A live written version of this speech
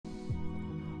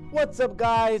What's up,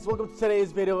 guys? Welcome to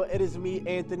today's video. It is me,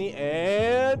 Anthony,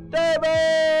 and David,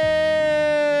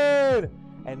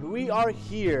 and we are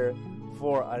here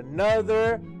for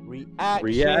another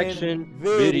reaction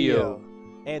video.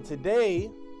 And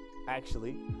today,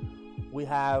 actually, we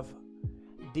have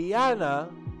Diana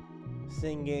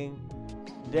singing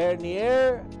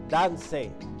Derniere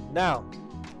Danse. Now,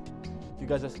 if you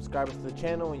guys are subscribers to the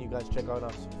channel and you guys check on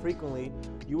us frequently,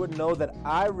 you would know that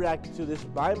I reacted to this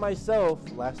by myself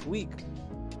last week.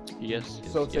 Yes.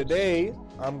 So today,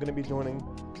 I'm going to be joining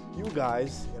you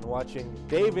guys in watching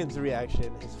David's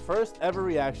reaction, his first ever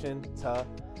reaction to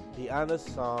Diana's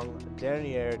song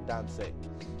Derniere Danse.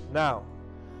 Now,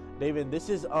 David, this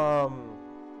is I'm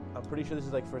pretty sure this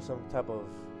is like for some type of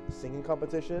singing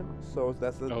competition. So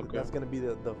that's going to be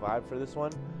the vibe for this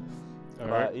one.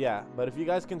 But yeah, but if you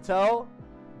guys can tell,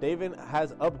 David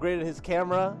has upgraded his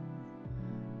camera.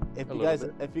 If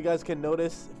you guys can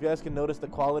notice the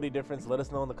quality difference, let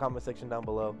us know in the comment section down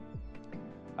below.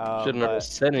 Shouldn't have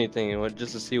said anything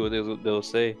just to see what they'll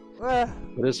say. But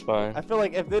it's fine. I feel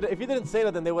like if you didn't say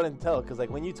nothing, they wouldn't tell. Cause like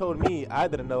when you told me, I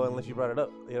didn't know unless you brought it up.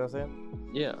 You know what I'm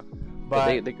saying? Yeah.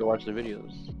 But they can watch the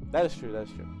videos. That is true. That's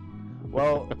true.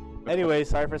 Well, anyway,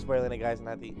 sorry for spoiling it, guys.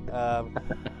 Nati.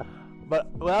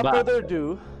 But without further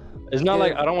ado. It's not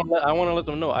like I want to let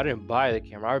them know I didn't buy the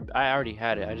camera. I already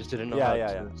had it. I just didn't know how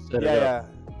to set it up.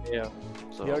 Yeah.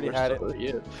 So you already had it.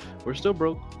 Yeah. We're still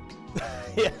broke.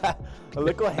 Yeah. A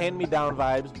little hand-me-down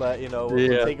vibes, but you know,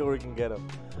 we'll take it where we can get them.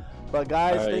 But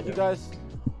guys, thank you guys.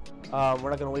 We're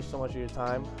not gonna waste so much of your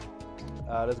time.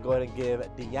 Let's go ahead and give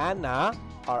Diana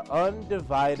our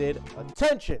undivided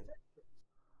attention.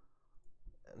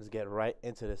 Let's get right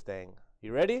into this thing.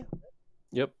 You ready?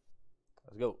 Yep.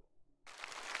 Let's go.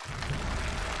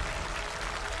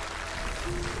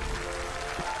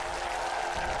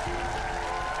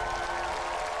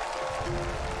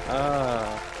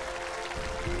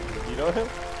 You know him?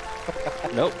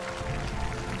 Nope.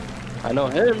 I know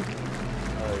him.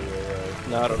 Oh yeah.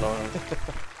 No, I don't know him.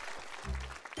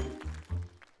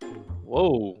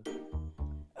 Whoa.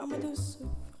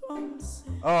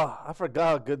 Oh, I forgot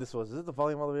how good this was. Is it the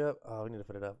volume all the way up? Oh, we need to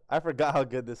put it up. I forgot how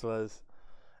good this was.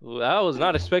 I was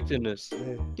not expecting this.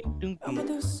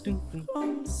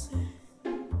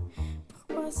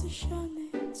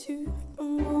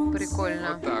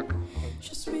 Прикольно. Так.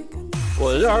 Well,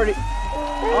 is it already?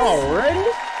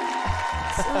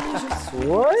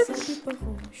 What?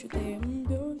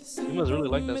 You must really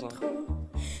like that song.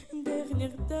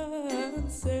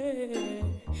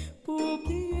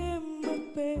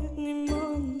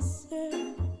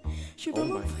 Oh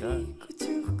my god.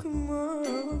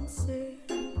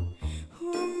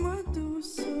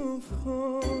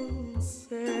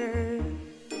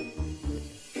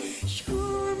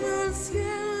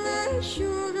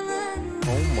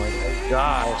 Oh my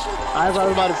gosh. As I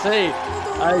was about to say,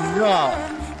 I know.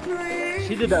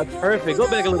 She did that perfect. Go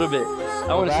back a little bit.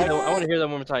 I want to see that. I want to hear that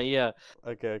one more time. Yeah.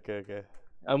 Okay.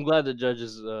 I'm glad the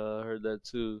judges heard that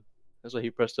too. That's why he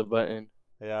pressed the button.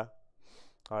 Yeah.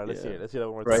 All right, let's hear it. Let's hear that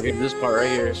one more time. Right here, this part right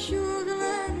here.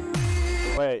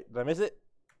 Wait, did I miss it?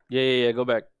 Yeah. Go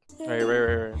back. Right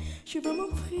here.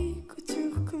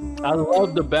 I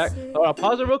love the back. Oh, I'll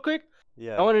pause it real quick.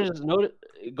 Yeah. I want to just note it.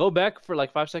 Go back for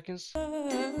like 5 seconds. Tell me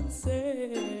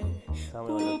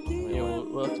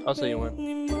I'll say you one.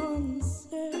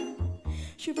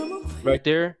 Right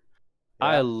there. Yeah.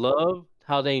 I love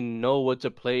how they know what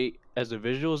to play as the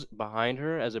visuals behind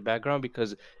her as a background,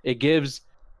 because it gives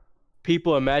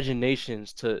people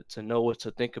imaginations to know what to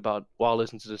think about while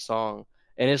listening to the song.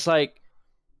 And it's like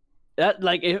that,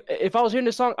 like if I was hearing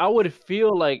this song, I would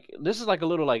feel like this is like a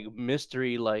little like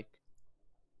mystery, like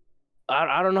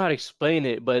I don't know how to explain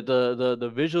it, but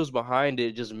the visuals behind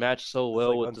it just match so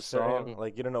well with the song.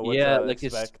 Like you don't know what to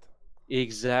expect.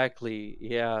 Exactly.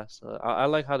 Yeah. So I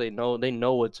like how they know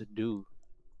what to do.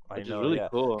 Which is really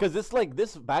cool. Because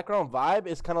this background vibe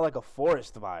is kind of like a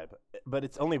forest vibe, but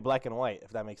it's only black and white, if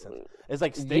that makes sense. It's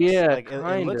like sticks. Yeah, like,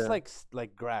 it looks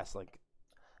like grass, like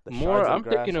the more. I'm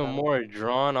grass, thinking of more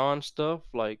drawn on stuff.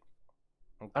 Like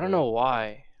I don't know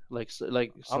why. Like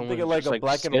I'm thinking like a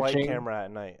black and white camera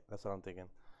at night. That's what I'm thinking.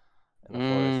 And the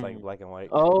forest, like black and white.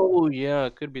 Oh yeah,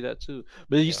 it could be that too.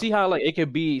 But you see how like it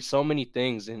could be so many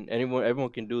things, and everyone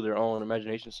can do their own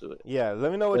imaginations to it. Yeah,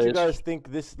 let me know what you guys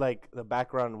think. This like the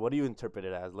background. What do you interpret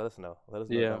it as? Let us know. Let us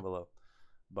know down below.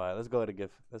 But let's go to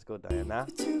Let's go, Diana.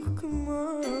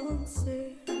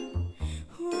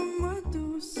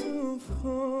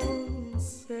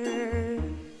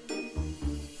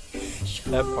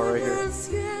 That part right here.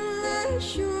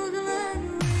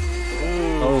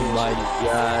 Oh my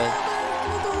god.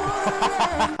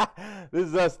 This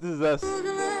is us. This is us. This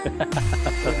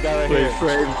guy right Wait,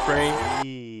 here. frame.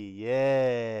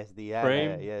 Yes, Diana.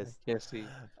 Frame? Yes. Can't see.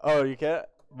 Oh, you can't.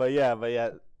 But yeah.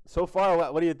 So far,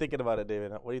 what are you thinking about it,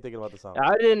 David? What are you thinking about the song?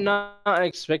 I did not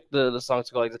expect the song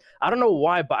to go like this. I don't know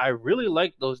why, but I really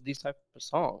like these type of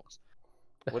songs.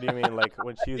 What do you mean, like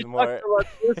when she's We more? talked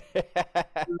about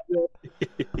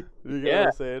You get what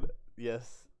I'm saying?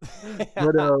 Yes.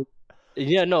 But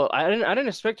yeah, no, I didn't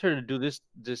expect her to do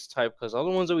this type, because all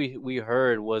the ones that we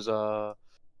heard was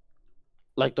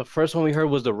like the first one we heard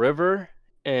was The River,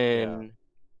 and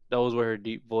that was where her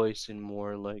deep voice and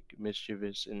more like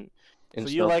mischievous and So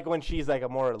stuff. you like when she's like a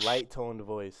more light toned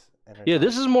voice? Yeah,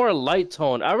 this is more light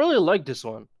tone. I really like this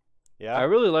one. Yeah. I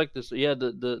really like this. Yeah,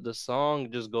 the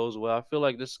song just goes well. I feel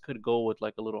like this could go with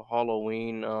like a little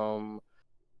Halloween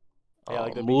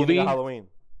like the movie. beginning of Halloween.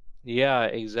 Yeah,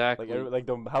 exactly. Like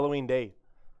the Halloween day.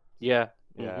 Yeah.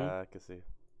 Yeah, I can see.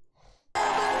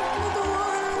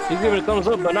 He's giving a thumbs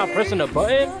up, but not pressing the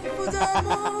button.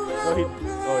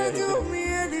 Oh yeah, he did.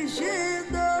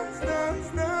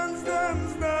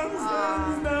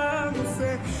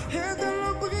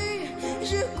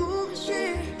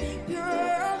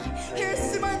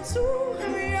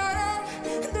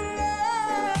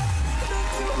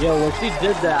 Yeah, when she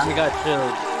did that, I got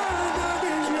chills.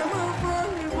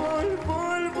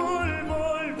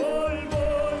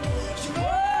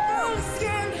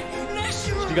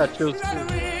 She got chills too.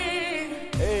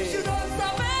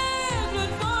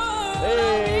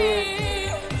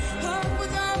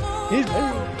 He's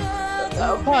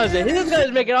pause it. This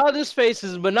guy's making all these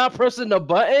faces, but not pressing the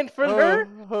button for her.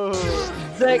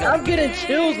 Like, I'm getting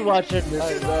chills watching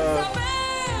this.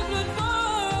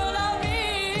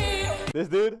 This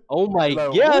dude? Oh my,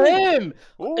 like, yeah, ooh. him.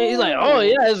 He's like, oh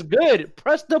yeah, it's good.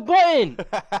 Press the button.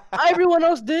 Everyone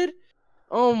else did.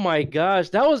 Oh my gosh,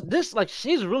 that was this. Like,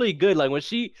 she's really good. Like when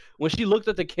she looked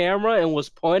at the camera and was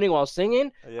pointing while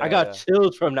singing, I got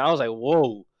chills from that. I was like,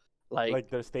 whoa, like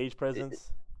their stage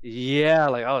presence. Yeah,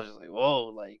 like I was just like, whoa,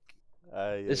 like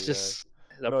it's just.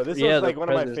 No, this was like one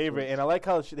of my favorite, and I like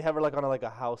how they have her like on a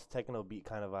house techno beat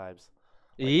kind of vibes.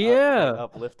 Like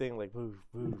uplifting, like boo,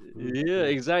 boo, boo. Yeah,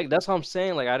 exactly. That's what I'm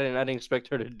saying. Like I didn't expect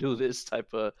her to do this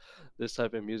type of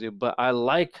music, but I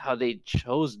like how they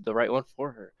chose the right one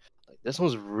for her. Like this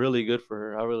one's really good for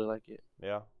her. I really like it.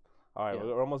 Yeah. All right,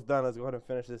 we're almost done. Let's go ahead and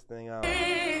finish this thing out.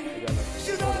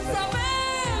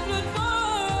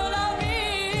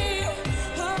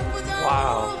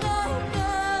 Wow.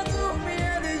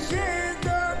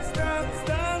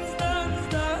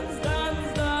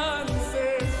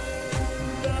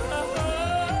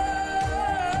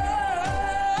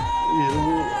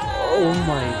 Oh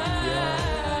my god.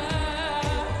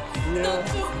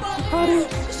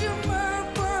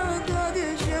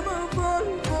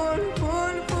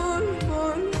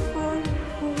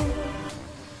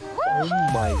 Oh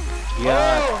my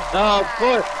god. Oh, of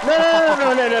course.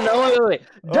 No. Wait.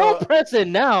 Don't press it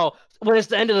now. When it's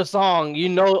the end of the song, you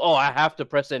know, oh, I have to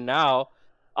press it now.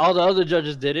 All the other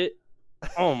judges did it.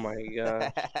 Oh my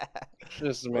god.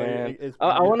 This man.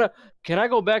 I wanna. Can I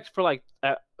go back for like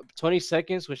 20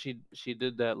 seconds when she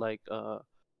did that? Like right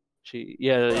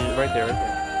there.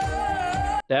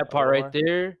 That part right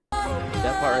there.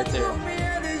 That part right there.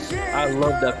 I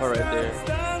love that part right there.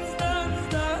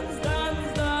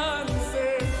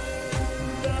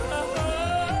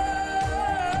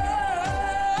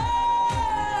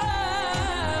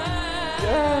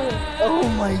 Oh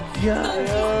my god.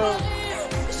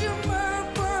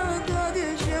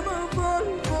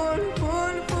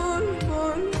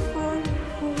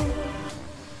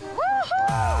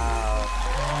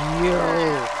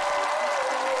 Yo.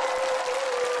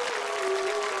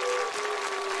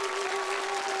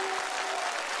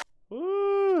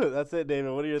 Woo, that's it,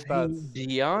 David. What are your thoughts?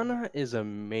 Diana is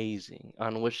amazing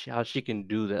on how she can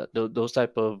do that. Those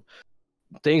type of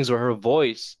things with her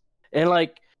voice. And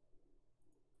like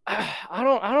I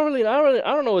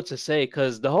don't know what to say,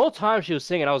 because the whole time she was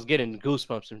singing, I was getting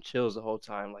goosebumps and chills the whole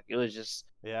time. Like it was just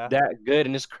that good.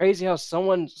 And it's crazy how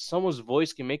someone's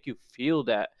voice can make you feel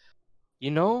that,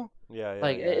 you know?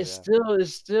 It's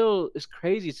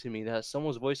crazy to me that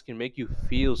someone's voice can make you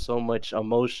feel so much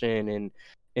emotion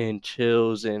and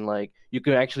chills, and like you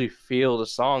can actually feel the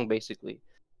song basically.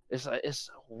 It's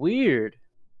weird.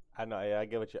 I know, I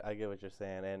get what you're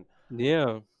saying, and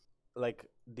like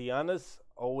Diana's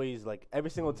always, like, every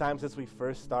single time since we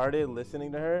first started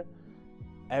listening to her,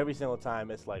 every single time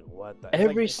it's like, what the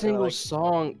every single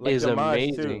song is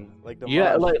amazing too. Like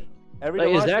every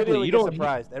video we get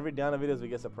surprised. Every Diana videos we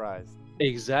get surprised.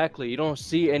 Exactly. You don't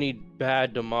see any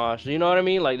bad Damage. You know what I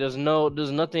mean? Like there's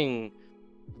nothing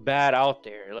bad out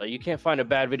there. Like you can't find a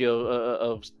bad video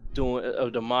of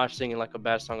Dimash singing like a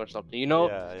bad song or something. You know,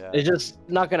 Yeah. it's just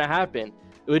not gonna happen.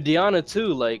 With Diana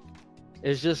too, like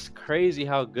it's just crazy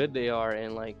how good they are,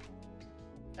 and like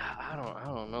I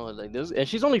don't know, like this, and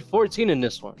she's only 14 in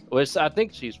this one. Which I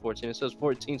think she's 14. It says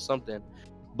 14 something,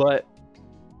 but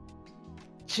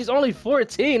she's only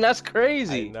 14. That's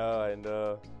crazy. I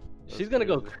know. That's She's gonna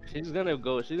crazy.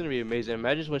 go. She's gonna be amazing.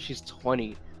 Imagine when she's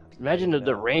 20. Imagine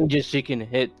the ranges she can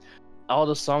hit, all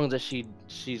the songs that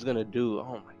she's gonna do.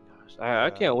 Oh my gosh, I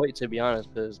can't wait, to be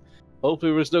honest, because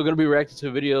hopefully we're still gonna be reacting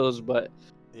to videos. But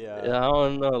Yeah, I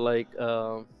don't know. Like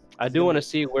I do want to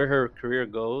see where her career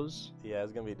goes. Yeah,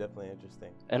 it's gonna be definitely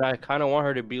interesting. And I kind of want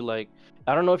her to be like,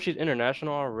 I don't know if she's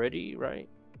international already, right?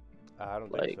 I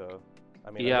don't think so.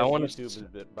 I mean, yeah, I want YouTube is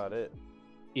about it.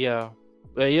 Yeah.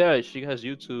 But yeah, she has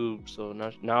YouTube, so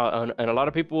now and a lot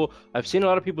of people, I've seen a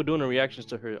lot of people doing the reactions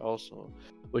to her also,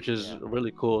 which is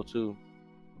really cool too.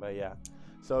 But yeah,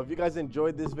 so if you guys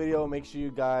enjoyed this video, make sure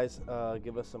you guys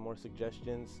give us some more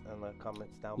suggestions in the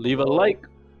comments down below. Leave a like.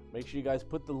 Make sure you guys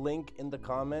put the link in the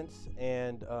comments,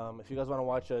 and if you guys want to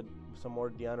watch some more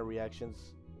Diana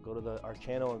reactions, go to our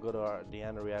channel and go to our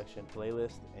Diana reaction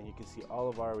playlist, and you can see all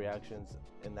of our reactions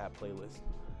in that playlist.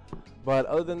 But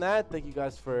other than that, thank you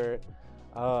guys for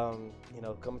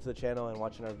coming to the channel and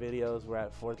watching our videos. We're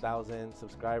at 4,000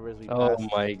 subscribers. Oh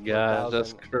my gosh,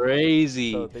 that's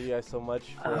crazy. So thank you guys so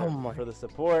much for the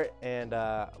support, and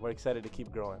we're excited to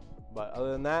keep growing. But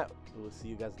other than that, we will see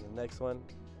you guys in the next one.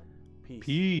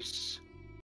 Peace.